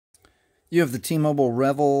You have the T-Mobile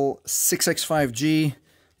REVVL 6X5G.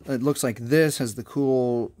 It looks like this, has the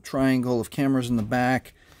cool triangle of cameras in the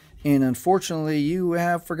back. And unfortunately, you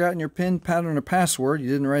have forgotten your PIN, pattern, or password. You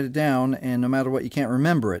didn't write it down, and no matter what, you can't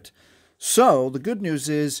remember it. So the good news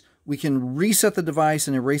is we can reset the device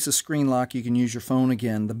and erase the screen lock. You can use your phone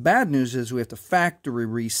again. The bad news is we have to factory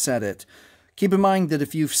reset it. Keep in mind that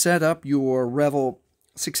if you've set up your REVVL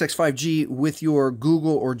 6X5G with your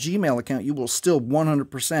Google or Gmail account, you will still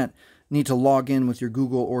 100% need to log in with your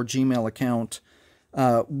Google or Gmail account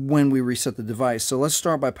when we reset the device. So let's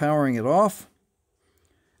start by powering it off.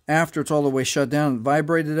 After it's all the way shut down, it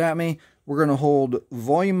vibrated at me, we're going to hold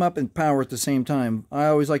volume up and power at the same time. I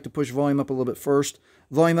always like to push volume up a little bit first.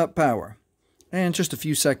 Volume up, power. And in just a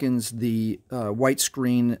few seconds, the white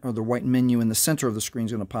screen or the white menu in the center of the screen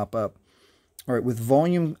is going to pop up. All right, with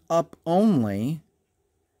volume up only,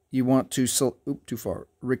 you want to, too far,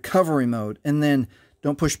 recovery mode. And then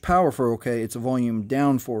don't push power for OK. It's a volume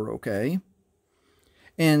down for OK.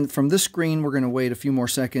 And from this screen, we're going to wait a few more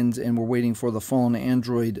seconds, and we're waiting for the fallen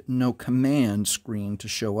Android no command screen to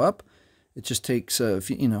show up. It just takes,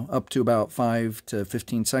 up to about 5 to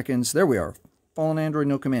 15 seconds. There we are. Fallen Android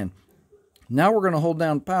no command. Now we're going to hold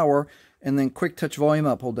down power and then quick touch volume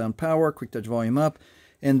up. Hold down power, quick touch volume up.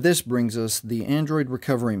 And this brings us the Android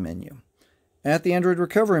recovery menu. At the Android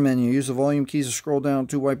recovery menu, use the volume keys to scroll down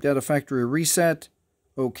to wipe data factory reset.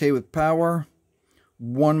 OK with power.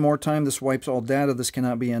 One more time, this wipes all data. This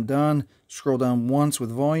cannot be undone. Scroll down once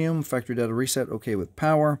with volume, factory data reset, OK with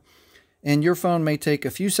power. And your phone may take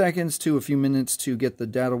a few seconds to a few minutes to get the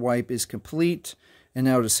data wipe is complete. And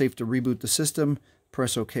now it is safe to reboot the system.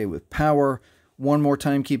 Press OK with power. One more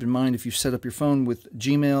time, keep in mind if you've set up your phone with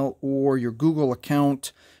Gmail or your Google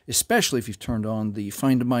account, especially if you've turned on the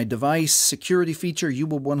Find My Device security feature, you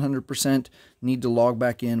will 100% need to log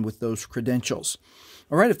back in with those credentials.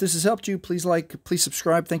 All right, if this has helped you, please like, please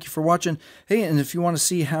subscribe. Thank you for watching. Hey, and if you want to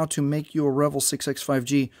see how to make your REVVL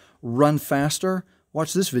 6X5G run faster,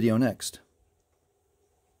 watch this video next.